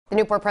The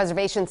Newport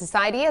Preservation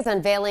Society is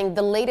unveiling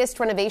the latest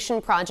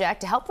renovation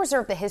project to help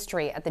preserve the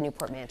history at the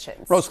Newport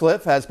Mansions.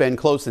 Rosecliff has been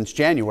closed since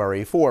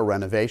January for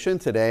renovation.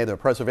 Today, the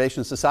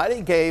Preservation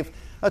Society gave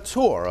a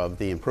tour of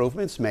the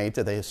improvements made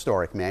to the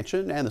historic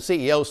mansion, and the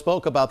CEO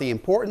spoke about the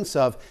importance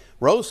of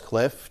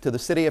Rosecliff to the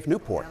city of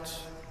Newport.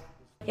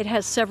 It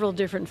has several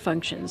different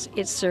functions.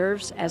 It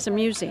serves as a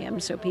museum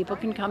so people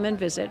can come and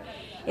visit.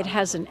 It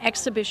has an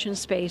exhibition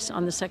space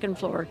on the second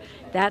floor.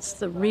 That's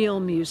the real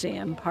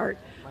museum part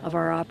of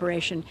our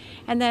operation.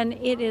 And then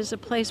it is a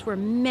place where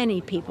many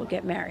people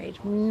get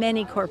married.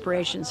 Many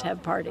corporations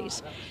have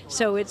parties.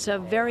 So it's a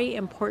very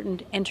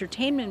important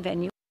entertainment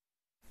venue.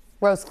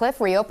 Rosecliff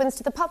reopens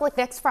to the public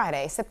next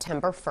Friday,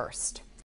 September 1st.